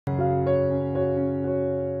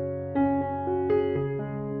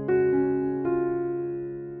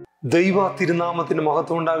ദൈവ തിരുനാമത്തിന്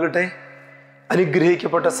മഹത്വം ഉണ്ടാകട്ടെ.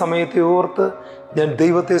 അനുഗ്രഹിക്കപ്പെട്ട സമയത്തെ ഓർത്ത് ഞാൻ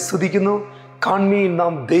ദൈവത്തെ സ്തുതിക്കുന്നു. കാൺമീൻ,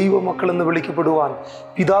 നാം ദൈവമക്കൾ എന്ന് വിളിക്കപ്പെടുവാൻ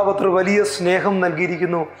പിതാവ് അത്ര വലിയ സ്നേഹം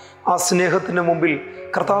നൽകിയിരിക്കുന്നു. ആ സ്നേഹത്തിൻ്റെ മുമ്പിൽ,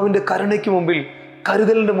 കർത്താവിൻ്റെ കരുണയ്ക്ക് മുമ്പിൽ,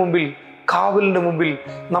 കരുതലിൻ്റെ മുമ്പിൽ, കാവലിൻ്റെ മുമ്പിൽ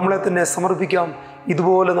നമ്മളെ തന്നെ സമർപ്പിക്കാം.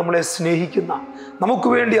 ഇതുപോലെ നമ്മളെ സ്നേഹിക്കുന്ന, നമുക്ക്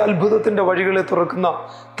വേണ്ടി അത്ഭുതത്തിൻ്റെ വഴികളെ തുറക്കുന്ന,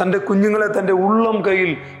 തൻ്റെ കുഞ്ഞുങ്ങളെ തൻ്റെ ഉള്ളം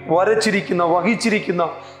കയ്യിൽ വരച്ചിരിക്കുന്ന, വഹിച്ചിരിക്കുന്ന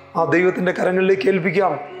ആ ദൈവത്തിൻ്റെ കരങ്ങളിലേക്ക്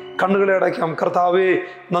ഏൽപ്പിക്കാം. കണ്ണുകളെ അടയ്ക്കാം. കർത്താവേ,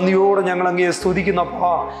 നന്ദിയോടെ ഞങ്ങൾ അങ്ങയെ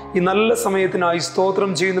സ്തുതിക്കുന്നപ്പാ. ഈ നല്ല സമയത്തിനായി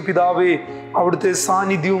സ്തോത്രം ചെയ്യുന്ന പിതാവേ, അവിടുത്തെ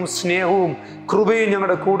സാന്നിധ്യവും സ്നേഹവും കൃപയും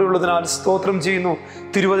ഞങ്ങളുടെ കൂടെ ഉള്ളതിനാൽ സ്തോത്രം ചെയ്യുന്നു.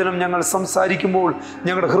 തിരുവചനം ഞങ്ങൾ സംസാരിക്കുമ്പോൾ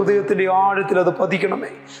ഞങ്ങളുടെ ഹൃദയത്തിൻ്റെ ആഴത്തിൽ അത്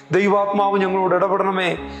പതിക്കണമേ. ദൈവാത്മാവ് ഞങ്ങളോട് ഇടപെടണമേ.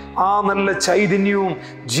 ആ നല്ല ചൈതന്യവും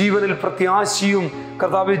ജീവനിൽ പ്രത്യാശയും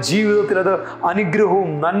കർത്താവെ, ജീവിതത്തിൽ അത് അനുഗ്രഹവും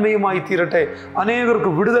നന്മയുമായി തീരട്ടെ.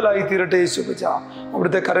 അനേകർക്ക് വിടുതലായി തീരട്ടെ. യേശുപിച്ച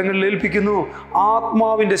അവിടുത്തെ കരങ്ങളിൽ ഏൽപ്പിക്കുന്നു.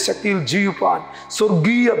 ആത്മാവിൻ്റെ ശക്തിയിൽ ജീവിപ്പാൻ,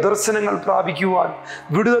 സ്വർഗീയ ദർശനങ്ങൾ പ്രാപിക്കുവാൻ,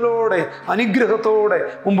 വിടുതലോടെ അനുഗ്രഹത്തോടെ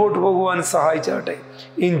മുമ്പോട്ട് പോകുവാൻ സഹായിച്ചാട്ടെ.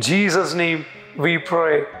 ഇൻ ജീസസ് നെയിം വി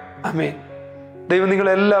പ്രേ, ആമേൻ. ദൈവം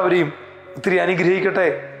നിങ്ങളെല്ലാവരെയും ഒത്തിരി അനുഗ്രഹിക്കട്ടെ.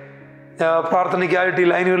 പ്രാർത്ഥനയ്ക്കായിട്ട് ഈ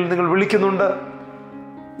ലൈനുകളിൽ നിങ്ങൾ വിളിക്കുന്നുണ്ട്.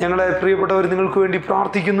 ഞങ്ങളെ പ്രിയപ്പെട്ടവർ നിങ്ങൾക്ക് വേണ്ടി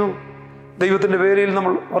പ്രാർത്ഥിക്കുന്നു. ദൈവത്തിൻ്റെ വേലയിൽ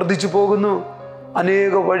നമ്മൾ വർദ്ധിച്ചു പോകുന്നു.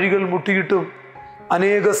 അനേക വഴികൾ മുട്ടിയിട്ടും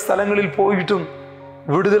അനേക സ്ഥലങ്ങളിൽ പോയിട്ടും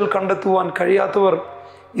വിടുതൽ കണ്ടെത്തുവാൻ കഴിയാത്തവർ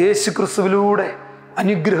യേശു ക്രിസ്തുവിലൂടെ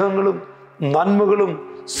അനുഗ്രഹങ്ങളും നന്മകളും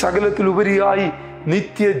സകലത്തിലുപരിയായി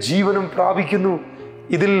നിത്യജീവനും പ്രാപിക്കുന്നു.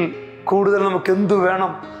 ഇതിൽ കൂടുതൽ നമുക്ക് എന്തു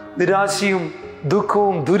വേണം? നിരാശയും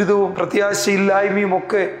ദുഃഖവും ദുരിതവും പ്രത്യാശയില്ലായ്മയും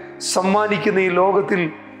ഒക്കെ സമ്മാനിക്കുന്ന ഈ ലോകത്തിൽ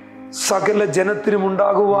സകല ജനത്തിനും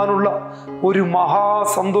ഉണ്ടാകുവാനുള്ള ഒരു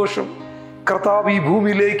മഹാസന്തോഷം കർത്താവ് ഈ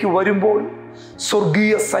ഭൂമിയിലേക്ക് വരുമ്പോൾ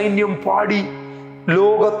സ്വർഗീയ സൈന്യം പാടി,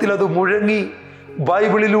 ലോകത്തിൽ അത് മുഴങ്ങി,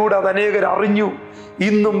 ബൈബിളിലൂടെ അത് അനേകർ അറിഞ്ഞു.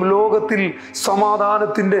 ഇന്നും ലോകത്തിൽ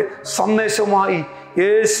സമാധാനത്തിൻ്റെ സന്ദേശമായി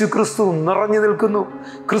യേശു ക്രിസ്തു നിറഞ്ഞു നിൽക്കുന്നു.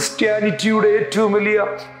 ക്രിസ്ത്യാനിറ്റിയുടെ ഏറ്റവും വലിയ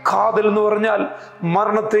കാതൽ എന്ന് പറഞ്ഞാൽ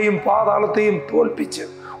മരണത്തെയും പാതാളത്തെയും തോൽപ്പിച്ച്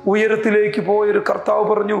ഉയരത്തിലേക്ക് പോയൊരു കർത്താവ്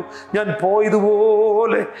പറഞ്ഞു, ഞാൻ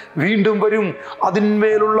പോയതുപോലെ വീണ്ടും വരും.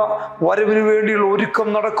 അതിന്മേലുള്ള വരവിന് വേണ്ടിയുള്ള ഒരുക്കം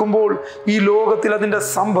നടക്കുമ്പോൾ ഈ ലോകത്തിൽ അതിൻ്റെ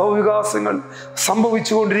സംഭവ വികാസങ്ങൾ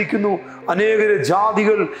സംഭവിച്ചുകൊണ്ടിരിക്കുന്നു. അനേക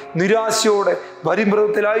ജാതികൾ നിരാശയോടെ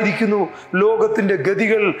പരിഭ്രമത്തിലായിരിക്കുന്നു. ലോകത്തിൻ്റെ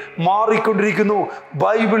ഗതികൾ മാറിക്കൊണ്ടിരിക്കുന്നു.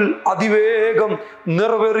 ബൈബിൾ അതിവേഗം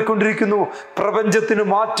നിറവേറിക്കൊണ്ടിരിക്കുന്നു. പ്രപഞ്ചത്തിന്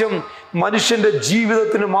മാറ്റം, മനുഷ്യൻ്റെ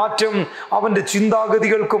ജീവിതത്തിന് മാറ്റം, അവൻ്റെ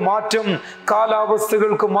ചിന്താഗതികൾക്ക് മാറ്റം,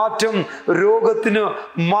 കാലാവസ്ഥകൾക്ക് മാറ്റം, രോഗത്തിന്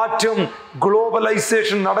മാറ്റം.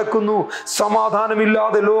 ഗ്ലോബലൈസേഷൻ നടക്കുന്നു.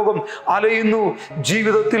 സമാധാനമില്ലാതെ ലോകം അലയുന്നു.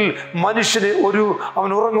 ജീവിതത്തിൽ മനുഷ്യന്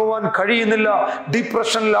അവൻ ഉറങ്ങുവാൻ കഴിയുന്നില്ല.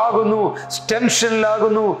 ഡിപ്രഷനിലാകുന്നു,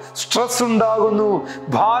 ടെൻഷനിലാകുന്നു, സ്ട്രെസ് ഉണ്ടാകുന്നു,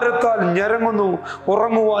 ഭാരത്താൽ ഞരങ്ങുന്നു,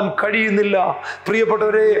 ഉറങ്ങുവാൻ കഴിയുന്നില്ല.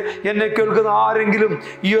 പ്രിയപ്പെട്ടവരെ, എന്നെ കേൾക്കുന്ന ആരെങ്കിലും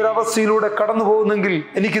ഈ ഒരു അവസ്ഥയിലൂടെ കടന്നു പോകുന്നെങ്കിൽ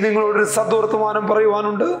എനിക്ക് നിങ്ങളോടൊരു സദ്വർത്തമാനം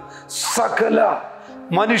പറയുവാനുണ്ട്. സകല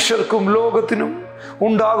മനുഷ്യർക്കും ലോകത്തിനും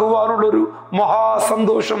ഉണ്ടാകുവാനുള്ളൊരു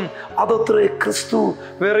മഹാസന്തോഷം അതത്രേ ക്രിസ്തു.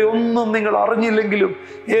 വേറെ ഒന്നും നിങ്ങൾ അറിഞ്ഞില്ലെങ്കിലും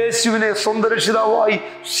യേശുവിനെ സ്വന്തം രക്ഷിതാവായി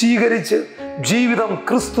സ്വീകരിച്ച് ജീവിതം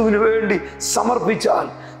ക്രിസ്തുവിന് വേണ്ടി സമർപ്പിച്ചാൽ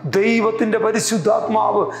ദൈവത്തിൻ്റെ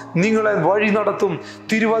പരിശുദ്ധാത്മാവ് നിങ്ങളെ വഴി നടത്തും.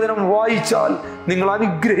 തിരുവചനം വായിച്ചാൽ നിങ്ങൾ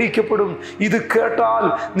അനുഗ്രഹിക്കപ്പെടും. ഇത് കേട്ടാൽ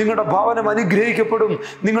നിങ്ങളുടെ ഭവനം അനുഗ്രഹിക്കപ്പെടും.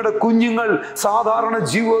 നിങ്ങളുടെ കുഞ്ഞുങ്ങൾ സാധാരണ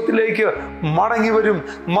ജീവിതത്തിലേക്ക് മടങ്ങി വരും.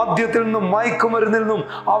 മദ്യത്തിൽ നിന്നും മയക്കുമരുന്നിൽ നിന്നും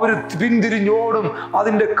അവർ പിന്തിരിഞ്ഞോടും.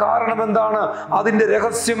 അതിൻ്റെ കാരണം എന്താണ്? അതിൻ്റെ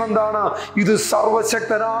രഹസ്യം എന്താണ്? ഇത്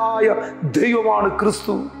സർവശക്തനായ ദൈവമാണ്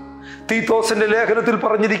ക്രിസ്തു. തീത്തോസിന്റെ ലേഖനത്തിൽ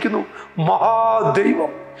പറഞ്ഞിരിക്കുന്നു,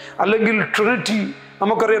 മഹാദൈവം അല്ലെങ്കിൽ ട്രിനിറ്റി.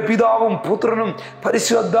 നമുക്കറിയാം, പിതാവും പുത്രനും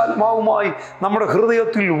പരിശുദ്ധാത്മാവുമായി നമ്മുടെ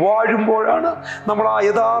ഹൃദയത്തിൽ വാഴുമ്പോഴാണ് നമ്മൾ ആ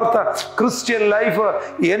യഥാർത്ഥ ക്രിസ്ത്യൻ ലൈഫ്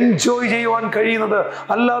എൻജോയ് ചെയ്യുവാൻ കഴിയുന്നത്.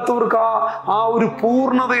 അല്ലാത്തവർക്ക് ആ ഒരു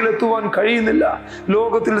പൂർണ്ണതയിലെത്തുവാൻ കഴിയുന്നില്ല.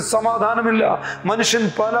 ലോകത്തിൽ സമാധാനമില്ല. മനുഷ്യൻ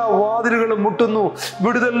പല വാതിലുകളും മുട്ടുന്നു,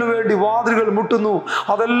 വിടുതലിനു വേണ്ടി വാതിലുകൾ മുട്ടുന്നു.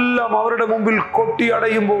 അതെല്ലാം അവരുടെ മുമ്പിൽ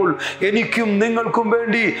കൊട്ടിയടയുമ്പോൾ എനിക്കും നിങ്ങൾക്കും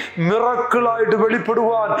വേണ്ടി മിറക്കിളായിട്ട്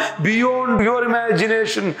വെളിപ്പെടുവാൻ, beyond your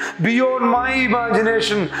imagination, beyond my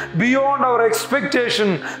imagination, beyond our expectation,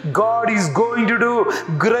 God is going to do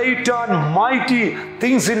great and mighty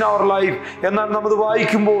things in our life. എന്നാൽ നമ്മൾ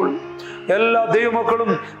വായിക്കുമ്പോൾ എല്ലാ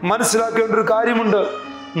ദൈവമക്കളും മനസ്സിലാക്കേണ്ട ഒരു കാര്യമുണ്ട്.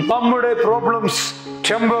 നമ്മുടെ പ്രോബ്ലംസ്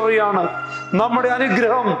ടെമ്പററി ആണ്, നമ്മുടെ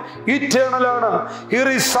അനുഗ്രഹം ഇറ്റേണൽ ആണ്. Here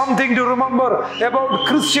is something to remember about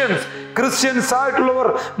Christians. Christians ആയിട്ടുള്ളവർ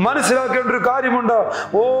മനസ്സിലാക്കേണ്ട ഒരു കാര്യമുണ്ട്.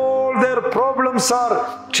 All their problems are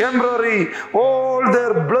temporary, all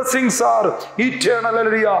their blessings are eternal.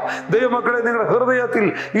 Hallelujah. ദൈവമക്കളെ, നിങ്ങളുടെ ഹൃദയത്തിൽ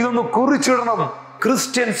ഇതൊന്ന് കുറിച്ചിടണം.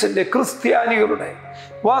 ക്രിസ്ത്യൻസിൻ്റെ, ക്രിസ്ത്യാനികളുടെ,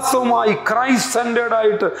 വാസ്തവമായി ക്രൈസ്റ്റ് സെൻറ്റേർഡ്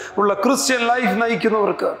ആയിട്ട് ഉള്ള ക്രിസ്ത്യൻ ലൈഫ്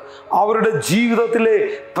നയിക്കുന്നവർക്ക് അവരുടെ ജീവിതത്തിലെ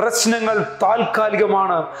പ്രശ്നങ്ങൾ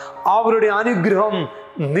താൽക്കാലികമാണ്, അവരുടെ അനുഗ്രഹം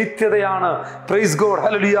നിത്യതയാണ്. Praise God,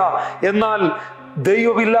 hallelujah. എന്നാൽ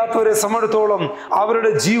ദൈവമില്ലാത്തവരെ സംബന്ധിച്ചിടത്തോളം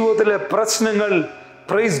അവരുടെ ജീവിതത്തിലെ പ്രശ്നങ്ങൾ,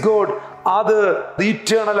 പ്രൈസ് ഗോഡ്, അത്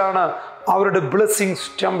ഇറ്റേണലാണ്. അവരുടെ ബ്ലെസ്സിങ്സ്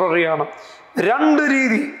ടെമ്പററി ആണ്. രണ്ട്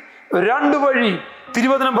രീതി, രണ്ട് വഴി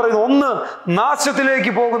തിരുവചനം പറയുന്നു. ഒന്ന്,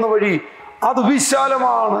 നാശത്തിലേക്ക് പോകുന്ന വഴി, അത്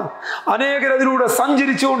വിശാലമാണ്, അനേകർ അതിലൂടെ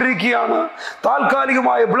സഞ്ചരിച്ചുകൊണ്ടിരിക്കുകയാണ്.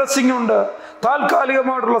 താൽക്കാലികമായ ബ്ലെസ്സിംഗ് ഉണ്ട്,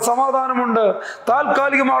 താൽക്കാലികമായിട്ടുള്ള സമാധാനമുണ്ട്,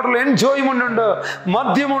 താൽക്കാലികമായിട്ടുള്ള എൻജോയ്മെന്റ് ഉണ്ട്,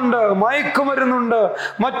 മദ്യമുണ്ട്, മയക്കുമരുന്നുണ്ട്,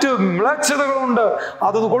 മറ്റ് മ്ലേച്ഛതകളുണ്ട്.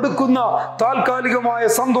 അത് കൊടുക്കുന്ന താൽക്കാലികമായ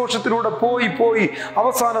സന്തോഷത്തിലൂടെ പോയി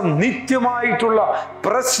അവസാനം നിത്യമായിട്ടുള്ള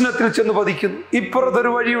പ്രശ്നത്തിൽ ചെന്ന് പതിക്കുന്നു.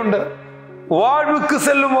 ഇപ്പുറത്തൊരു വഴിയുണ്ട്, വാഴ്വുക്ക്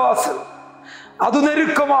സെല്ലും വാസൽ. അത്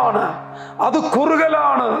നെരുക്കമാണ്, അത്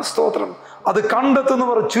കുറുകലാണ്, സ്തോത്രം. അത്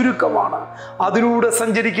കണ്ടെത്തുന്നവർ ചുരുക്കമാണ്. അതിലൂടെ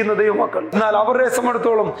സഞ്ചരിക്കുന്ന ദൈവമക്കൾ. എന്നാൽ അവരെ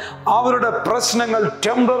സംബന്ധിച്ചിടത്തോളം അവരുടെ പ്രശ്നങ്ങൾ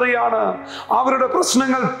ടെമ്പററിയാണ്, അവരുടെ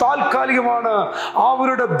പ്രശ്നങ്ങൾ താൽക്കാലികമാണ്,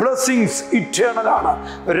 അവരുടെ ബ്ലെസ്സിങ്സ് ഇറ്റേണലാണ്.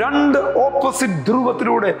 രണ്ട് ഓപ്പോസിറ്റ്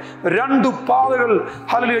ധ്രുവത്തിലൂടെ രണ്ട് പാതകൾ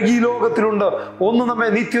ഹല്ലേലൂയ ഈ ലോകത്തിലുണ്ട്. ഒന്ന് നമ്മെ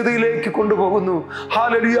നിത്യതയിലേക്ക് കൊണ്ടുപോകുന്നു,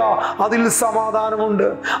 ഹല്ലേലൂയ. അതിൽ സമാധാനമുണ്ട്,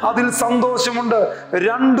 അതിൽ സന്തോഷമുണ്ട്.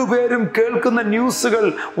 രണ്ടുപേരും കേൾക്കുന്ന ന്യൂസുകൾ,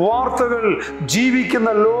 വാർത്തകൾ, ജീവിക്കുന്ന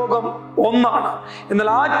ലോകം ഒന്നാണ്. എന്നാൽ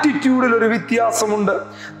ആറ്റിറ്റ്യൂഡിൽ ഒരു വ്യത്യാസമുണ്ട്.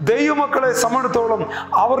 ദൈവമക്കളെ സംബന്ധിച്ചിടത്തോളം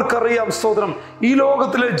അവർക്കറിയാം, സ്തോത്രം, ഈ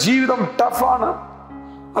ലോകത്തിലെ ജീവിതം ടഫാണ്.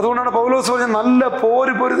 അതുകൊണ്ടാണ് പൗലോസ് പറഞ്ഞ നല്ല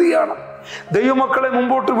പോര് പൊരുതുകയാണ്. ദൈവമക്കളെ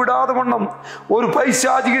മുമ്പോട്ട് വിടാതെ വണ്ണം ഒരു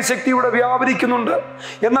പൈശാചിക ശക്തി ഇവിടെ വ്യാപരിക്കുന്നുണ്ട്.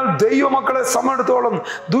 എന്നാൽ ദൈവമക്കളെ സംബന്ധിച്ചിടത്തോളം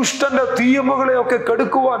ദുഷ്ടന്റെ തീയമ്പുകളെയൊക്കെ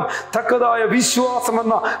കെടുക്കുവാൻ തക്കതായ വിശ്വാസം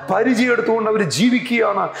എന്ന പരിചയം എടുത്തുകൊണ്ട് അവർ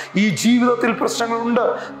ജീവിക്കുകയാണ്. ഈ ജീവിതത്തിൽ പ്രശ്നങ്ങളുണ്ട്,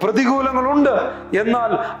 പ്രതികൂലങ്ങളുണ്ട്.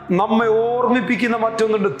 എന്നാൽ നമ്മെ ഓർമ്മിപ്പിക്കുന്ന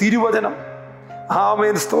മറ്റൊന്നുണ്ട്, തിരുവചനം.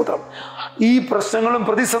 ആമേൻ, സ്തോത്രം. ഈ പ്രശ്നങ്ങളും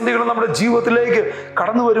പ്രതിസന്ധികളും നമ്മുടെ ജീവിതത്തിലേക്ക്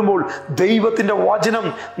കടന്നു വരുമ്പോൾ ദൈവത്തിന്റെ വചനം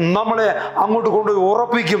നമ്മളെ അങ്ങോട്ട് കൊണ്ടുപോയി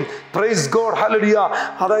ഉറപ്പിക്കും. Praise God, hallelujah.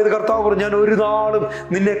 അതായത് കർത്താവ് പറഞ്ഞു, ഞാൻ ഒരു നാളും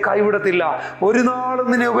നിന്നെ കൈവിടത്തില്ല, ഒരു നാളും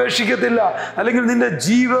നിന്നെ ഉപേക്ഷിക്കത്തില്ല. അല്ലെങ്കിൽ നിന്റെ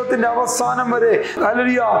ജീവിതത്തിന്റെ അവസാനം വരെ,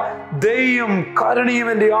 ഹല്ലേലൂയ, ദൈവം കരുണയും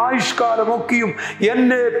എൻ്റെ ആയുഷ്കാലമൊക്കെയും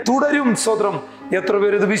എന്നെ തുടരും. സ്തോത്രം. എത്ര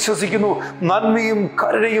പേര് ഇത് വിശ്വസിക്കുന്നു? നന്മയും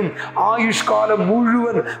കരുണയും ആയുഷ്കാലം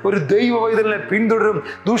മുഴുവൻ ഒരു ദൈവവൈതലിനെ പിന്തുടരും.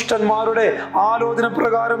 ദുഷ്ടന്മാരുടെ ആലോചന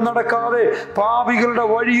പ്രകാരം നടക്കാതെ, പാപികളുടെ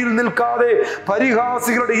വഴിയിൽ നിൽക്കാതെ,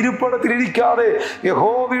 പരിഹാസികളുടെ ഇരിപ്പിടത്തിൽ ഇരിക്കാതെ,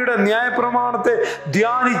 യഹോവയുടെ ന്യായപ്രമാണത്തെ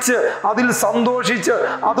ധ്യാനിച്ച് അതിൽ സന്തോഷിച്ച്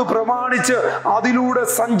അത് പ്രമാണിച്ച് അതിലൂടെ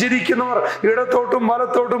സഞ്ചരിക്കുന്നവർ, ഇടത്തോട്ടും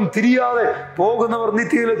വലത്തോട്ടും തിരിയാതെ പോകുന്നവർ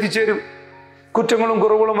നിത്യയിൽ എത്തിച്ചേരും. കുറ്റങ്ങളും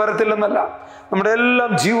കുറവുകളും വരത്തില്ലെന്നല്ല, നമ്മുടെ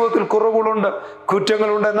എല്ലാം ജീവിതത്തിൽ കുറവുകളുണ്ട്,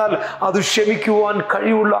 കുറ്റങ്ങളുണ്ട്. എന്നാൽ അത് ക്ഷമിക്കുവാൻ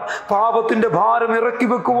കഴിവുള്ള, പാപത്തിന്റെ ഭാരം ഇറക്കി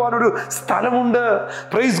വെക്കുവാൻ ഒരു സ്ഥലമുണ്ട്.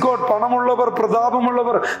 Praise God. പണമുള്ളവർ,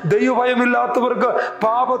 പ്രതാപമുള്ളവർ, ദൈവഭയമില്ലാത്തവർക്ക്,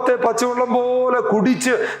 പാപത്തെ പച്ചവെള്ളം പോലെ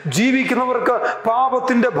കുടിച്ച് ജീവിക്കുന്നവർക്ക്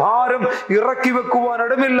പാപത്തിന്റെ ഭാരം ഇറക്കി വെക്കുവാൻ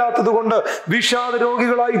ഇടമില്ലാത്തത് കൊണ്ട് വിഷാദ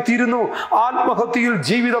രോഗികളായി തീരുന്നു. ആത്മഹത്യയിൽ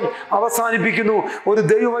ജീവിതം അവസാനിപ്പിക്കുന്നു. ഒരു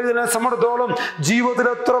ദൈവവൈതലിനെ സംബന്ധിച്ചിടത്തോളം ജീവിതത്തിൽ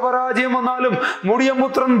എത്ര പരാജയം വന്നാലും,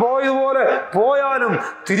 മുടിയമ്പുത്രൻ പോയതുപോലെ പോയാലും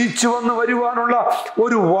തിരിച്ചു വന്ന് വരുവാനുള്ള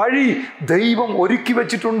ഒരു വഴി ദൈവം ഒരുക്കി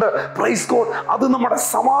വെച്ചിട്ടുണ്ട്. Praise God. അത് നമ്മുടെ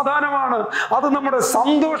സമാധാനമാണ്, അത് നമ്മുടെ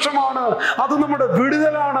സന്തോഷമാണ്, അത് നമ്മുടെ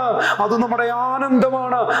വിടുതലാണ്, അത് നമ്മുടെ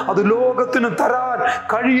ആനന്ദമാണ്. അത് ലോകത്തിന് തരാൻ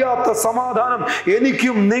കഴിയാത്ത സമാധാനം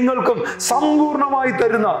എനിക്കും നിങ്ങൾക്കും സമ്പൂർണമായി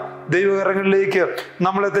തരുന്ന ദൈവകരങ്ങളിലേക്ക്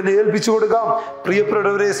നമ്മളെ തന്നെ ഏൽപ്പിച്ചു കൊടുക്കാം.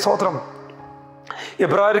 പ്രിയപ്പെട്ടവരെ, സ്തോത്രം.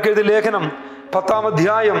 എബ്രായർക്ക് എഴുതിയ ലേഖനം 10-ാം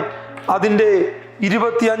അധ്യായം അതിൻ്റെ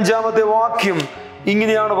 25-ാമത്തെ വാക്യം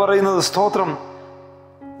ഇങ്ങനെയാണ് പറയുന്നത്. സ്തോത്രം.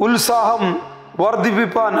 ഉത്സാഹം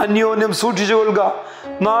വർദ്ധിപ്പിപ്പാൻ അന്യോന്യം സൂക്ഷിച്ചു കൊള്ളുക,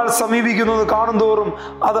 നാൾ സമീപിക്കുന്നത് കാണുന്തോറും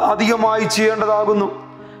അത് അധികമായി ചെയ്യേണ്ടതാകുന്നു.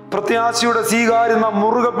 പ്രത്യാശയുടെ സ്വീകാര്യം നാം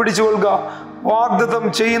മുറുകെ പിടിച്ചു കൊള്ളുക. വാഗ്ദത്തം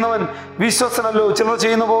ചെയ്യുന്നവൻ വിശ്വസനല്ലോ. ചിലർ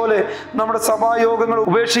ചെയ്യുന്ന പോലെ നമ്മുടെ സഭായോഗങ്ങൾ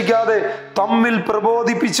ഉപേക്ഷിക്കാതെ തമ്മിൽ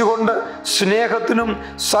പ്രബോധിപ്പിച്ചുകൊണ്ട് സ്നേഹത്തിനും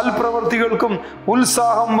സൽപ്രവർത്തികൾക്കും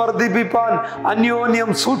ഉത്സാഹം വർദ്ധിപ്പിപ്പാൻ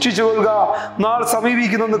അന്യോന്യം സൂക്ഷിച്ചു കൊള്ളുക. നാൾ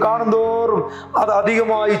സമീപിക്കുന്നെന്ന് കാണുന്തോറും അത്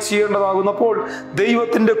അധികമായി ചെയ്യേണ്ടതാകുന്നു. അപ്പോൾ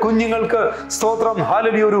ദൈവത്തിന്റെ കുഞ്ഞുങ്ങൾക്ക്, സ്തോത്രം,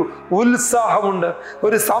 ഹല്ലേലൂയ, ഒരു ഉത്സാഹമുണ്ട്,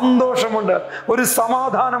 ഒരു സന്തോഷമുണ്ട്, ഒരു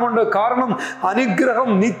സമാധാനമുണ്ട്. കാരണം അനുഗ്രഹം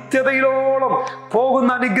നിത്യതയിലോളം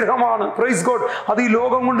പോകുന്ന അനുഗ്രഹമാണ്. Praise God. അത് ഈ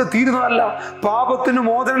ലോകം കൊണ്ട് തീരുന്നതല്ല. പാപത്തിന്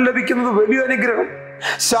മോചനം ലഭിക്കുന്നത് വലിയ അനുഗ്രഹം.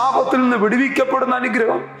 ശാപത്തിൽ നിന്ന് വിടുവിക്കപ്പെടുന്ന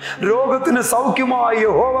അനുഗ്രഹം, രോഗത്തിന് സൗഖ്യമായ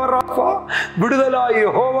യഹോവ റാഫ, വിടുതലായ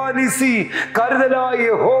യഹോവ നിസി, കരുതലായ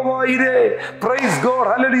യഹോവ ഇരേ. Praise God,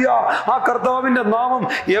 hallelujah. ആ കർത്താവിന്റെ നാമം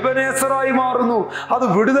എബനേസറായി മാറുന്നു, അത്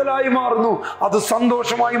വിടുതലായി മാറുന്നു, അത്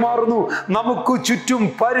സന്തോഷമായി മാറുന്നു. നമുക്ക് ചുറ്റും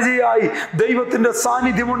പരിചയമായി ദൈവത്തിന്റെ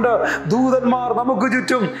സാന്നിധ്യമുണ്ട്. ദൂതന്മാർ നമുക്ക്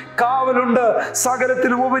ചുറ്റും കാവലുണ്ട്.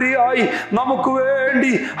 സകലത്തിലും ഉപരിയായി നമുക്ക്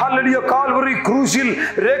വേണ്ടി ഹല്ലേലൂയ കാൽവറി ക്രൂശിൽ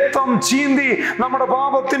രക്തം ചീന്തി നമ്മുടെ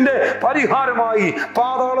പാപത്തിന്റെ പരിഹാരമായി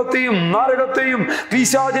പാതാളത്തെയും നരകത്തെയും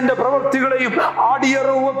പിശാചിന്റെ പ്രവൃത്തികളെയും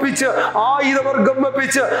അടിയറവപ്പിച്ച് ആയുധവർഗം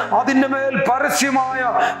വെപ്പിച്ച് അതിന്റെ മേൽ പരസ്യമായ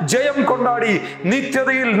ജയം കൊണ്ടാടി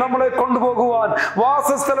നിത്യതയിൽ നമ്മളെ കൊണ്ടുപോകുവാൻ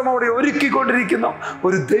വാസസ്ഥലം അവിടെ ഒരുക്കിക്കൊണ്ടിരിക്കുന്ന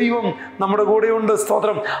ഒരു ദൈവം നമ്മുടെ കൂടെയുണ്ട്.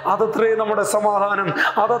 സ്തോത്രം. അതത്രേ നമ്മുടെ സമാധാനം,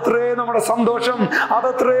 അതത്രേ നമ്മുടെ സന്തോഷം,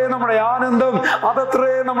 അതത്രേ നമ്മുടെ ആനന്ദം,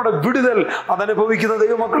 അതത്രേ നമ്മുടെ വിടുതൽ. അതനുഭവിക്കുന്ന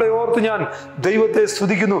ദൈവമക്കളെ ഓർത്ത് ഞാൻ ദൈവത്തെ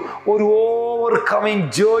സ്തുതിക്കുന്നു. ഒരു ഓവർകമ്മിങ്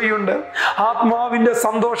ജോയ് ഉണ്ട്. ആത്മാവിന്റെ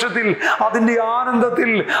സന്തോഷത്തിൽ, അതിന്റെ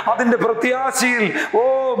ആനന്ദത്തിൽ, അതിന്റെ പ്രത്യാശയിൽ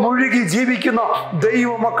മുഴുകി ജീവിക്കുന്ന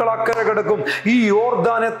ദൈവമക്കൾ അക്കരെ കിടക്കും. ഈ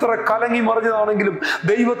യോർദാൻ എത്ര കലങ്ങി മറിഞ്ഞതാണെങ്കിലും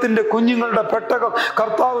ദൈവത്തിന്റെ കുഞ്ഞുങ്ങളുടെ പെട്ടകം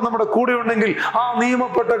കർത്താവ് നമ്മുടെ കൂടെ ഉണ്ടെങ്കിൽ, ആ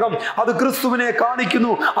നിയമപ്പെട്ടകം അത് ക്രിസ്തുവിനെ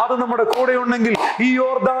കാണിക്കുന്നു, അത് നമ്മുടെ കൂടെ ഉണ്ടെങ്കിൽ ഈ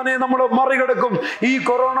യോർദാനെ നമ്മൾ മറികടക്കും. ഈ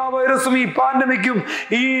കൊറോണ വൈറസും ഈ പാൻഡമിക്കും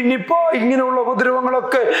ഈ നിപ്പ ഇങ്ങനെയുള്ള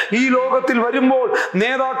ഉപദ്രവങ്ങളൊക്കെ ഈ ലോകത്തിൽ വരുമ്പോൾ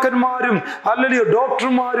നേതാക്കന്മാരും അല്ലെങ്കിൽ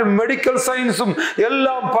ഡോക്ടർമാരും മെഡിക്കൽ സയൻസും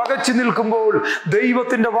എല്ലാം പകച്ചു നിൽക്കുമ്പോൾ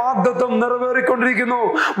ദൈവത്തിന്റെ വാഗ്ദത്തം നിറവേറിക്കൊണ്ടിരിക്കുന്നു,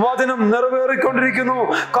 വചനം നിറവേറിക്കൊണ്ടിരിക്കുന്നു,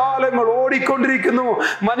 കാലങ്ങൾ ഓടിക്കൊണ്ടിരിക്കുന്നു.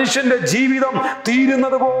 മനുഷ്യന്റെ ജീവിതം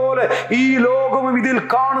തീരുന്നത് പോലെ ഈ ലോകവും ഇതിൽ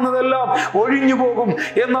കാണുന്നതെല്ലാം ഒഴിഞ്ഞു പോകും.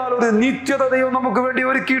 എന്നാൽ ഒരു നിത്യത ദൈവം നമുക്ക് വേണ്ടി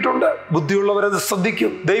ഒരുക്കിയിട്ടുണ്ട്. ബുദ്ധിയുള്ളവരത്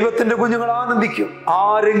ശ്രദ്ധിക്കും. ദൈവത്തിന്റെ കുഞ്ഞുങ്ങൾ ആനന്ദിക്കും.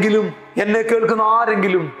 ആരെങ്കിലും, എന്നെ കേൾക്കുന്ന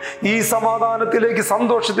ആരെങ്കിലും ഈ സമാധാനത്തിലേക്ക്,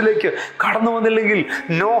 സന്തോഷത്തിലേക്ക് കടന്നു വന്നില്ലെങ്കിൽ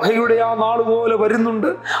നോഹയുടെ ആ നാളുപോലെ വരുന്നുണ്ട്.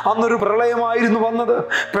 അന്നൊരു പ്രളയമായിരുന്നു വന്നത്.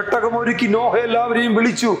 പെട്ടകം ഒരുക്കി നോഹ എല്ലാവരെയും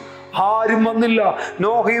വിളിച്ചു. ആരും വന്നില്ല.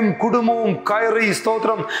 നോഹയും കുടുംബവും കയറി.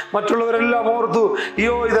 സ്തോത്രം. മറ്റുള്ളവരെല്ലാം ഓർത്തു,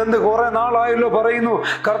 അയ്യോ ഇതെന്ത് കുറെ നാളായല്ലോ പറയുന്നു,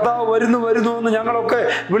 കർത്താവ് വരുന്നു വരുന്നു എന്ന് ഞങ്ങളൊക്കെ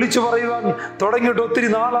വിളിച്ചു പറയുവാൻ തുടങ്ങിയിട്ട് ഒത്തിരി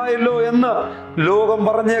നാളായല്ലോ എന്ന് ലോകം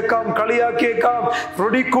പറഞ്ഞേക്കാം, കളിയാക്കിയേക്കാം,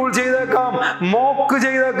 റിഡിക്യൂൾ ചെയ്തേക്കാം, മോക്ക്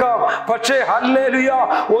ചെയ്തേക്കാം. പക്ഷേ ഹല്ലേലൂയ,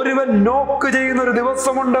 ഒരുവൻ നോക്ക് ചെയ്യുന്ന ഒരു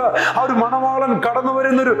ദിവസമുണ്ട്. ആ ഒരു മണവാളൻ കടന്നു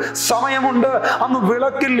വരുന്നൊരു സമയമുണ്ട്. അന്ന്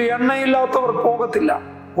വിളക്കിൽ എണ്ണയില്ലാത്തവർ പോകത്തില്ല.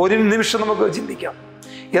 ഒരു നിമിഷം നമുക്ക് ചിന്തിക്കാം,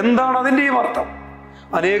 എന്താണ് അതിൻ്റെയും അർത്ഥം?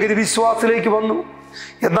 അനേകർ വിശ്വാസത്തിലേക്ക് വന്നു,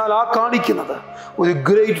 എന്നാൽ ആ കാണിക്കുന്നത് ഒരു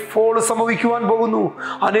ഗ്രേറ്റ് ഫോൾ സംഭവിക്കുവാൻ പോകുന്നു.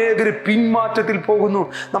 അനേകർ പിന്മാറ്റത്തിൽ പോകുന്നു.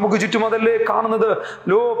 നമുക്ക് ചുറ്റും അതല്ലേ കാണുന്നത്?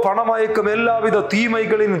 പണമയക്കം, എല്ലാവിധ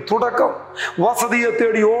തീമൈകളിൽ തുടക്കം. വസതിയെ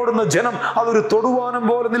തേടി ഓടുന്ന ജനം അതൊരു തൊടുവാനം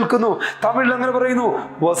പോലെ നിൽക്കുന്നു. തമിഴിൽ അങ്ങനെ പറയുന്നു,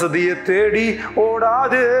 വസതിയെ തേടി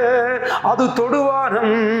ഓടാതെ അത് തൊടുവാനം,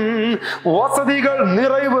 വസതികൾ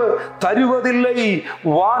നിറവ് തരുവതില്ലേ,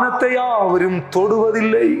 വാനത്തെയാവരും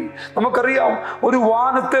തൊടുവതില്ലേ. നമുക്കറിയാം, ഒരു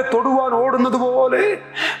വാനത്തെ തൊടുവാൻ ഓടുന്നത് പോലെ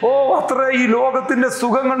അത്ര ഈ ലോകത്തിന്റെ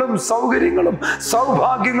സുഖങ്ങളും സൗകര്യങ്ങളും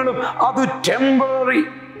സൗഭാഗ്യങ്ങളും അത് ടെമ്പററി.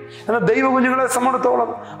 എന്നാൽ ദൈവ കുഞ്ഞുങ്ങളെ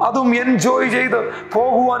സംബന്ധിച്ചോളം അതും എൻജോയ് ചെയ്ത്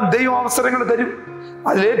പോകുവാൻ ദൈവം അവസരങ്ങൾ തരും.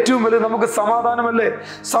 അതിലേറ്റവും വലുത് നമുക്ക് സമാധാനമല്ലേ?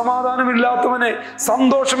 സമാധാനമില്ലാത്തവനെ,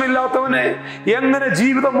 സന്തോഷമില്ലാത്തവനെ എങ്ങനെ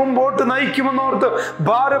ജീവിതം മുമ്പോട്ട് നയിക്കുമെന്നോർത്ത്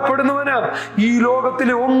ഭാരപ്പെടുന്നവന് ഈ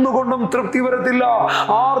ലോകത്തിലെ ഒന്നുകൊണ്ടും തൃപ്തി വരത്തില്ല.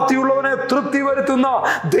 ആർത്തിയുള്ളവനെ തൃപ്തി വരുത്തുന്ന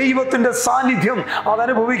ദൈവത്തിന്റെ സാന്നിധ്യം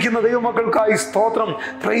അതനുഭവിക്കുന്ന ദൈവമക്കൾക്കായി സ്തോത്രം.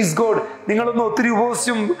 Praise God. നിങ്ങളൊന്നും ഒത്തിരി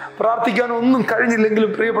ഉപവസിച്ചും പ്രാർത്ഥിക്കാനും ഒന്നും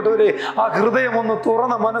കഴിഞ്ഞില്ലെങ്കിലും പ്രിയപ്പെട്ടവരെ, ആ ഹൃദയം ഒന്ന്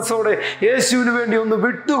തുറന്ന മനസ്സോടെ യേശുവിന് വേണ്ടി ഒന്ന്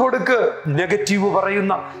വിട്ടുകൊടുക്ക്. നെഗറ്റീവ്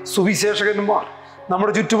പറയുന്ന സുവിശേഷകന്മാർ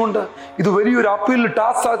നമ്മുടെ ചുറ്റുമുണ്ട്. ഇത് വലിയൊരു അപ്പീൽ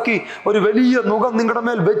ടാസ്കാക്കി ഒരു വലിയ നുകം നിങ്ങളുടെ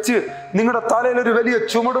മേൽ വെച്ച്, നിങ്ങളുടെ തലയിൽ ഒരു വലിയ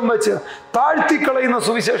ചുമടും വെച്ച് താഴ്ത്തിക്കളയുന്ന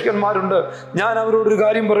സുവിശേഷകന്മാരുണ്ട്. ഞാൻ അവരോടൊരു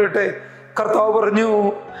കാര്യം പറയട്ടെ. കർത്താവ് പറഞ്ഞു,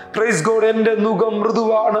 പ്രൈസ് ഗോഡ്, എൻ്റെ നുകം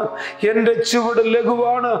മൃദുവാണ്, എൻ്റെ ചുവട്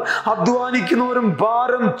ലഘുവാണ്. അധ്വാനിക്കുന്നവരും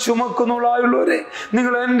ഭാരം ചുമക്കുന്നവരായുള്ളവരെ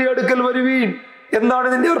നിങ്ങൾ എൻ്റെ അടുക്കൽ വരുവീൻ. എന്താണ്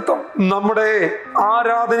ഇതിന്റെ അർത്ഥം? നമ്മുടെ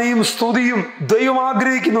ആരാധനയും സ്തുതിയും ദൈവം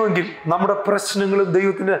ആഗ്രഹിക്കുന്നുവെങ്കിൽ നമ്മുടെ പ്രശ്നങ്ങളും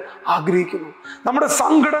ദൈവത്തിന് ആഗ്രഹിക്കുന്നു, നമ്മുടെ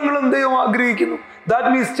സങ്കടങ്ങളും ദൈവം ആഗ്രഹിക്കുന്നു. ദാറ്റ്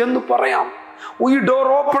മീൻസ് ചെന്ന് പറയാം. ഈ ഡോർ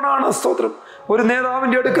ഓപ്പൺ ആണ്. സ്തോത്രം. ഒരു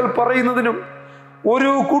നേതാവിന്റെ അടുക്കൽ പറയുന്നതിനും ഒരു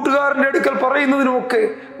കൂട്ടുകാരന്റെ അടുക്കൽ പറയുന്നതിനുമൊക്കെ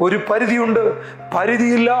ഒരു പരിധിയുണ്ട്.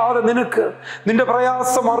 പരിധിയില്ലാതെ നിനക്ക് നിന്റെ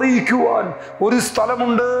പ്രയാസം അറിയിക്കുവാൻ ഒരു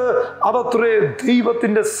സ്ഥലമുണ്ട്. അതത്രേ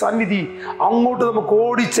ദൈവത്തിന്റെ സന്നിധി. അങ്ങോട്ട് നമുക്ക്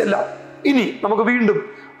ഓടിച്ചെല്ലാം. ഇനി നമുക്ക് വീണ്ടും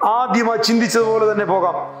ആദ്യമായി ചിന്തിച്ചതുപോലെ തന്നെ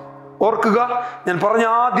പോകാം. ഓർക്കുക, ഞാൻ പറഞ്ഞ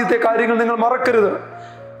ആദ്യത്തെ കാര്യങ്ങൾ നിങ്ങൾ മറക്കരുത്.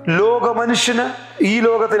 ലോക മനുഷ്യന് ഈ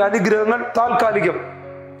ലോകത്തിലെ അനുഗ്രഹങ്ങൾ താൽക്കാലികം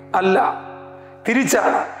അല്ല,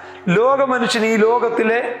 തിരിച്ചാണ്. ലോക മനുഷ്യന് ഈ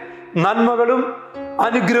ലോകത്തിലെ നന്മകളും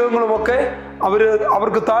അനുഗ്രഹങ്ങളുമൊക്കെ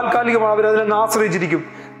അവർക്ക് താൽക്കാലികമാണ്, അവരതിനെ ആശ്രയിച്ചിരിക്കും.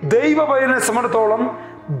 ദൈവപൈതലിനെ സംബന്ധിച്ചിടത്തോളം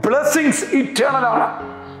ബ്ലെസ്സിങ്സ് ഇറ്റേണൽ ആണ്,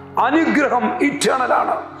 അനുഗ്രഹം ഇറ്റേണൽ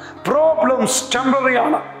ആണ്, പ്രോബ്ലംസ് ടെമ്പററി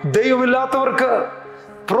ആണ്. ദൈവമില്ലാത്തവർക്ക്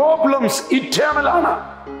പ്രോബ്ലംസ് ഇറ്റേണൽ ആണ്,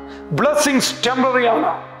 ബ്ലെസ്സിങ്സ് ടെമ്പററി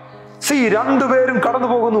ആണ്. രണ്ടുപേരും കടന്നു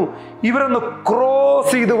പോകുന്നു. ഇവരൊന്ന്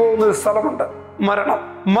ക്രോസ് ചെയ്തു പോകുന്ന ഒരു സ്ഥലമുണ്ട്,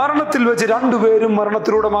 മരണത്തിൽ വെച്ച് രണ്ടുപേരും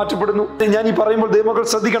മരണത്തിലൂടെ മാറ്റപ്പെടുന്നു. ഞാൻ ഈ പറയുമ്പോൾ ദൈവമക്കൾ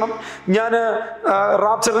ശ്രദ്ധിക്കണം, ഞാൻ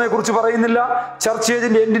റാപ്ചറിനെ കുറിച്ച് പറയുന്നില്ല, ചർച്ച്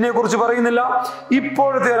ഏജിന്റെ എൻഡിനെ കുറിച്ച് പറയുന്നില്ല.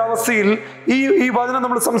 ഇപ്പോഴത്തെ ഒരു അവസ്ഥയിൽ ഈ വചനം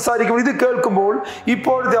നമ്മൾ സംസാരിക്കുമ്പോൾ, ഇത് കേൾക്കുമ്പോൾ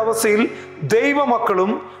ഇപ്പോഴത്തെ അവസ്ഥയിൽ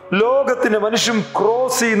ദൈവമക്കളും ലോകത്തിന്റെ മനുഷ്യരും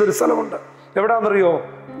ക്രോസ് ചെയ്യുന്ന ഒരു സ്ഥലമുണ്ട്. എവിടാന്നറിയോ?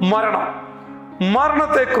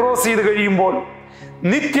 മരണത്തെ ക്രോസ് ചെയ്ത് കഴിയുമ്പോൾ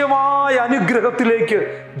നിത്യമായ അനുഗ്രഹത്തിലേക്ക്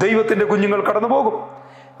ദൈവത്തിന്റെ കുഞ്ഞുങ്ങൾ കടന്നു പോകും.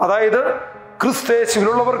 അതായത്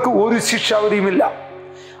ക്രിസ്തയേശുവിലുള്ളവർക്ക് ഒരു ശിക്ഷാവധിയുമില്ല.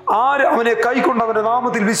 ആര് അവനെ കൈക്കൊണ്ട് അവന്റെ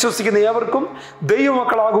നാമത്തിൽ വിശ്വസിക്കുന്ന ഏവർക്കും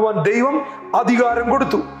ദൈവമക്കളാകുവാൻ ദൈവം അധികാരം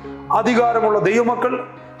കൊടുത്തു. അധികാരമുള്ള ദൈവമക്കൾ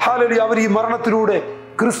ഹല്ലേലൂയ, അവർ ഈ മരണത്തിലൂടെ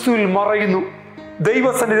ക്രിസ്തുവിൽ മറയുന്നു,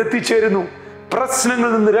 ദൈവസന്നിധിയിൽ എത്തിച്ചേരുന്നു,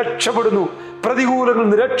 പ്രശ്നങ്ങളിൽ നിന്ന് രക്ഷപ്പെടുന്നു, പ്രതികൂലങ്ങളിൽ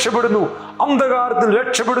നിന്ന് രക്ഷപ്പെടുന്നു, അന്ധകാരത്തിൽ നിന്ന്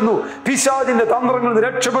രക്ഷപ്പെടുന്നു, പിശാചിന്റെ തന്ത്രങ്ങളിൽ നിന്ന്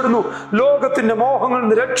രക്ഷപ്പെടുന്നു, ലോകത്തിന്റെ മോഹങ്ങളിൽ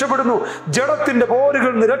നിന്ന് രക്ഷപ്പെടുന്നു, ജഡത്തിന്റെ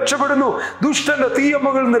പോരുകളിൽ നിന്ന് രക്ഷപ്പെടുന്നു, ദുഷ്ടന്റെ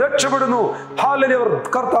തീയമ്മകളിൽ നിന്ന് രക്ഷപ്പെടുന്നു. ഹല്ലേലൂയ, അവർ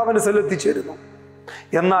കർത്താവിന്റെ സ്ഥലത്ത് എത്തിച്ചേരുന്നു.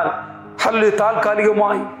 എന്നാൽ ഹല്ലേലൂയ,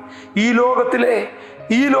 താൽക്കാലികമായി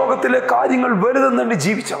ഈ ലോകത്തിലെ കാര്യങ്ങൾ വലുതെന്നു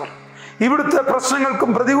ജീവിച്ചവർ, ഇവിടുത്തെ പ്രശ്നങ്ങൾക്കും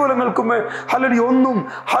പ്രതികൂലങ്ങൾക്കും ഹല്ലേലൂയ ഒന്നും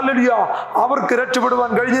ഹല്ലേലൂയ അവർക്ക്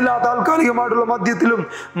രക്ഷപ്പെടുവാൻ കഴിഞ്ഞില്ല. താൽക്കാലികമായിട്ടുള്ള മദ്യത്തിലും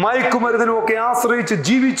മയക്കുമരുന്നിലും ഒക്കെ ആശ്രയിച്ച്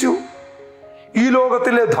ജീവിച്ചു. ഈ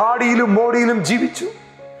ലോകത്തിലെ ധാടിയിലും മോടിയിലും ജീവിച്ചു.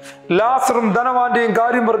 ലാസറും ധനവാന്റെയും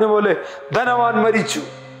കാര്യം പറഞ്ഞ പോലെ ധനവാൻ മരിച്ചു.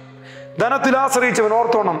 ധനത്തിൽ ആശ്രയിച്ചവൻ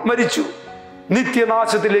ഓർത്തോണം മരിച്ചു,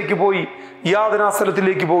 നിത്യനാശത്തിലേക്ക് പോയി,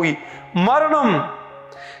 യാതനാസ്ഥലത്തിലേക്ക് പോയി. മരണം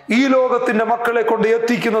ഈ ലോകത്തിന്റെ മക്കളെ കൊണ്ട്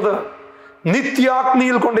എത്തിക്കുന്നത്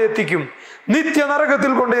നിത്യാഗ്നിയിൽ കൊണ്ട് എത്തിക്കും,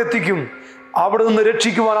 നിത്യനരകത്തിൽ കൊണ്ട് എത്തിക്കും. അവിടെ നിന്ന്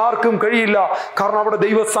രക്ഷിക്കുവാൻ ആർക്കും കഴിയില്ല, കാരണം അവിടെ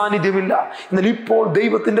ദൈവ സാന്നിധ്യമില്ല. എന്നാൽ ഇപ്പോൾ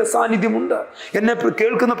ദൈവത്തിന്റെ സാന്നിധ്യമുണ്ട്. എന്നെ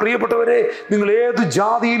കേൾക്കുന്ന പ്രിയപ്പെട്ടവരെ, നിങ്ങൾ ഏതു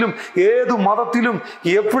ജാതിയിലും ഏതു മതത്തിലും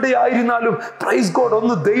എവിടെയായിരുന്നാലും പ്രൈസ് ഗോഡ്,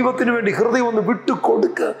 ഒന്ന് ദൈവത്തിന് വേണ്ടി ഹൃദയം ഒന്ന്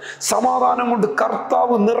വിട്ടുകൊടുക്ക്. സമാധാനം കൊണ്ട്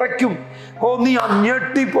കർത്താവ് നിറയ്ക്കും. നീ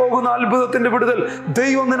ഞെട്ടിപ്പോകുന്ന അത്ഭുതത്തിന്റെ വിടുതൽ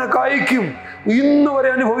ദൈവം നിനക്ക് അയക്കും. ഇന്ന് വരെ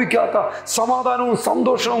അനുഭവിക്കാത്ത സമാധാനവും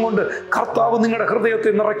സന്തോഷവും കൊണ്ട് കർത്താവ് നിങ്ങളുടെ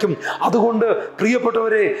ഹൃദയത്തെ നിറയ്ക്കും. അതുകൊണ്ട്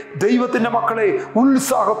പ്രിയപ്പെട്ടവരെ, ദൈവത്തിന്റെ മക്കളെ,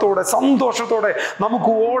 ഉത്സാഹത്തോടെ സന്തോഷത്തോടെ നമുക്ക്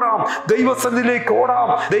ഓടാം, ദൈവസന്നിധിയിലേക്ക് ഓടാം,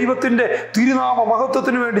 ദൈവത്തിന്റെ തിരുനാമ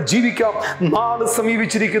മഹത്വത്തിന് വേണ്ടി ജീവിക്കാം. നാള്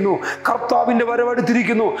സമീപിച്ചിരിക്കുന്നു, കർത്താവിന്റെ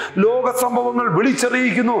വരവടുത്തിരിക്കുന്നു, ലോക സംഭവങ്ങൾ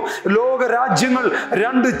വിളിച്ചറിയിക്കുന്നു, ലോക രാജ്യങ്ങൾ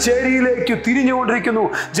രണ്ട് ചേരിയിലേക്ക് തിരിഞ്ഞുകൊണ്ടിരിക്കുന്നു.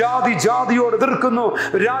 ജാതി ജാതിയോട് എതിർക്കുന്നു,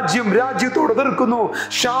 രാജ്യം രാജ്യത്തോട് എതിർക്കുന്നു,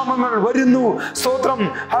 ക്ഷാമങ്ങൾ വരുന്നു. സ്തോത്രം,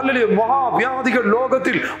 ഹല്ലേലൂയ. മഹാവ്യാധികൾ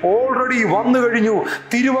ലോകത്തിൽ ഓൾറെഡി വന്നു കഴിഞ്ഞു.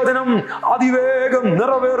 തിരുവചനം അതിവേഗം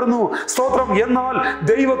നിറവേറുന്നു. സ്തോത്രം. എന്നാൽ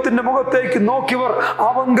ദൈവത്തിന്റെ മുഖത്തേക്ക് നോക്കിയവർ,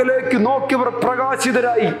 അവങ്കലേക്ക് നോക്കിയവർ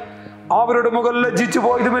പ്രകാശിതരായി. അവരുടെ മുഖം ലജ്ജിച്ചു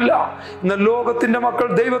പോയതുമില്ല. എന്നാൽ ലോകത്തിന്റെ മക്കൾ,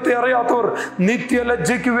 ദൈവത്തെ അറിയാത്തവർ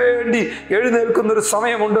നിത്യലജ്ജയ്ക്ക് വേണ്ടി എഴുന്നേൽക്കുന്ന ഒരു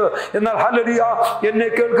സമയമുണ്ട്. എന്നാൽ ഹല്ലേലൂയ, എന്നെ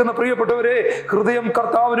കേൾക്കുന്ന പ്രിയപ്പെട്ടവരെ, ഹൃദയം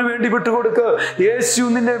കർത്താവിന് വേണ്ടി വിട്ടുകൊടുക്ക്. യേശു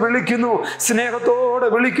നിന്നെ വിളിക്കുന്നു, സ്നേഹത്തോടെ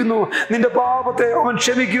വിളിക്കുന്നു. നിന്റെ പാപത്തെ അവൻ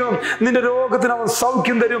ക്ഷമിക്കും, നിന്റെ രോഗത്തിന് അവൻ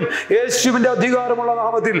സൗഖ്യം തരും. യേശുവിന്റെ അധികാരമുള്ള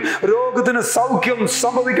നാമത്തിൽ രോഗത്തിന് സൗഖ്യം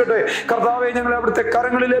സംഭവിക്കട്ടെ. കർത്താവെ, ഞങ്ങളെ അവിടുത്തെ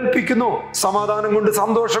കരങ്ങളിൽ ഏൽപ്പിക്കുന്നു. സമാധാനം കൊണ്ട്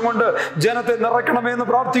സന്തോഷം കൊണ്ട് ജനത്തെ നിറയ്ക്കണമെന്ന്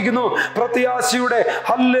പ്രാർത്ഥിക്കുന്നു. പ്രത്യാശയുടെ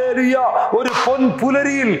ഹല്ലേലൂയ ഒരു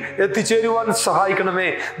പൊൻപുലരിയിൽ എത്തിച്ചേരുവാൻ സഹായിക്കണമേ.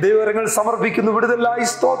 ദൈവകരങ്ങൾ സമർപ്പിക്കുന്നു. വിടുതലായി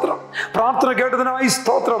സ്തോത്രം, പ്രാർത്ഥന കേട്ടതിനായി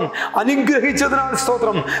സ്തോത്രം, അനുഗ്രഹിച്ചതിനാൽ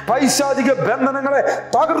സ്തോത്രം, പൈശാചിക ബന്ധനങ്ങളെ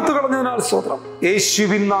തകർത്തു കളഞ്ഞതിനാൽ സ്തോത്രം,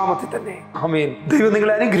 യേശുവിൻ നാമത്തിൽ തന്നെ ആമേൻ. ദൈവം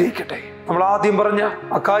നിങ്ങളെ അനുഗ്രഹിക്കട്ടെ. നമ്മൾ ആദ്യം പറഞ്ഞ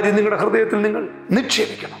ആ കാര്യം നിങ്ങളുടെ ഹൃദയത്തിൽ നിങ്ങൾ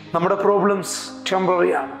നിക്ഷേപിക്കണം. നമ്മുടെ പ്രോബ്ലംസ്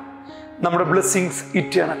ടെമ്പററി ആണ്, നമ്മുടെ ബ്ലെസ്സിങ്സ്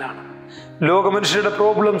ഇറ്റേണൽ ആണ്. ലോകമനുഷ്യരുടെ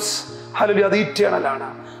പ്രോബ്ലംസ് ഹല്ലേലൂയ അത് ഇറ്റേണൽ ആണ്,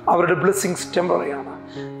 അവരുടെ ബ്ലെസ്സിങ്സ് ടെമ്പററി ആണ്.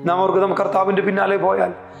 നമുക്ക് കർത്താവിന്റെ പിന്നാലെ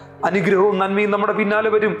പോയാൽ അനുഗ്രഹവും നന്മയും നമ്മുടെ പിന്നാലെ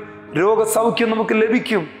വരും. രോഗസൗഖ്യം നമുക്ക്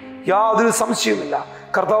ലഭിക്കും, യാതൊരു സംശയവുമില്ല.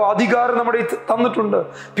 കർത്താവ് അധികാരം നമ്മുടെ തന്നിട്ടുണ്ട്.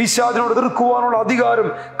 പിശാചിനോട് എതിർക്കുവാനുള്ള അധികാരം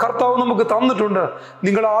കർത്താവ് നമുക്ക് തന്നിട്ടുണ്ട്.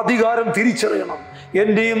 നിങ്ങൾ ആ അധികാരം തിരിച്ചറിയണം.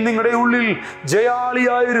 എന്റെയും നിങ്ങളുടെ ഉള്ളിൽ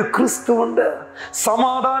ജയാളിയായൊരു ക്രിസ്തുവുണ്ട്,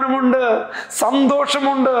 സമാധാനമുണ്ട്,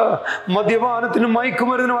 സന്തോഷമുണ്ട്. മദ്യപാനത്തിനും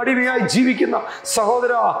മയക്കുമരുന്നിനും അടിമയായി ജീവിക്കുന്ന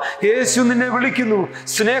സഹോദര, യേശു നിന്നെ വിളിക്കുന്നു,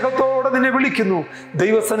 സ്നേഹത്തോടെ നിന്നെ വിളിക്കുന്നു.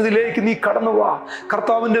 ദൈവസന്നിധിയിലേക്ക് നീ കടന്നു വാ.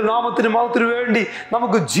 കർത്താവിന്റെ നാമത്തിന് മഹത്വത്തിനു വേണ്ടി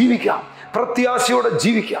നമുക്ക് ജീവിക്കാം, പ്രത്യാശയോടെ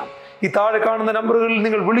ജീവിക്കാം. ഈ താഴെ കാണുന്ന നമ്പറുകളിൽ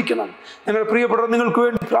നിങ്ങൾ വിളിക്കണം. ഞങ്ങൾ പ്രിയപ്പെട്ടവർ നിങ്ങൾക്ക്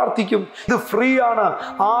വേണ്ടി പ്രാർത്ഥിക്കും. ഇത് ഫ്രീ ആണ്,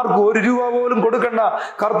 ആർക്കും ₹1 പോലും കൊടുക്കണ്ട.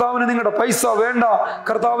 കർത്താവിന് നിങ്ങളുടെ പൈസ വേണ്ട,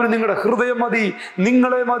 കർത്താവിന് നിങ്ങളുടെ ഹൃദയം മതി,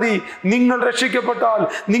 നിങ്ങളെ മതി. നിങ്ങൾ രക്ഷിക്കപ്പെട്ടാൽ,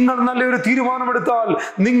 നിങ്ങൾ നല്ലൊരു തീരുമാനമെടുത്താൽ,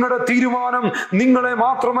 നിങ്ങളുടെ തീരുമാനം നിങ്ങളെ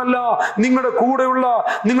മാത്രമല്ല നിങ്ങളുടെ കൂടെയുള്ള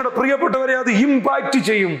നിങ്ങളുടെ പ്രിയപ്പെട്ടവരെ അത് ഇമ്പാക്ട്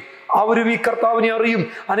ചെയ്യും. അവരും ഈ കർത്താവിനെ അറിയും,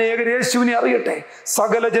 അനേകർ യേശുവിനെ അറിയട്ടെ.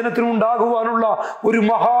 സകല ജനത്തിനും ഉണ്ടാകുവാനുള്ള ഒരു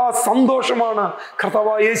മഹാസന്തോഷമാണ്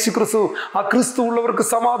കർത്താവായ യേശു ക്രിസ്തു. ആ ക്രിസ്തു ഉള്ളവർക്ക്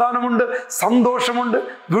സമാധാനമുണ്ട്, സന്തോഷമുണ്ട്,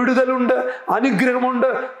 വിടുതലുണ്ട്, അനുഗ്രഹമുണ്ട്,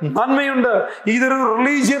 നന്മയുണ്ട്. ഇതൊരു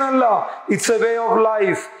റിലീജിയൻ അല്ല, it's a way of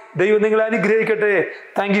life. ദൈവം നിങ്ങളെ അനുഗ്രഹിക്കട്ടെ.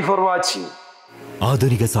 Thank you for watching.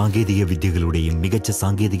 ആധുനിക സാങ്കേതിക വിദ്യകളുടെയും മികച്ച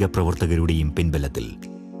സാങ്കേതിക പ്രവർത്തകരുടെയും പിൻബലത്തിൽ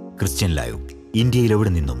ക്രിസ്ത്യൻ ലൈവ് ഇന്ത്യയിൽ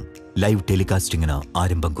എവിടെ നിന്നും ലൈവ് ടെലികാസ്റ്റിംഗിന്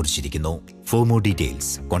ആരംഭം കുറിച്ചിരിക്കുന്നു. For more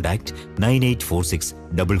details contact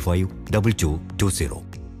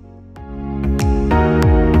 9846552220.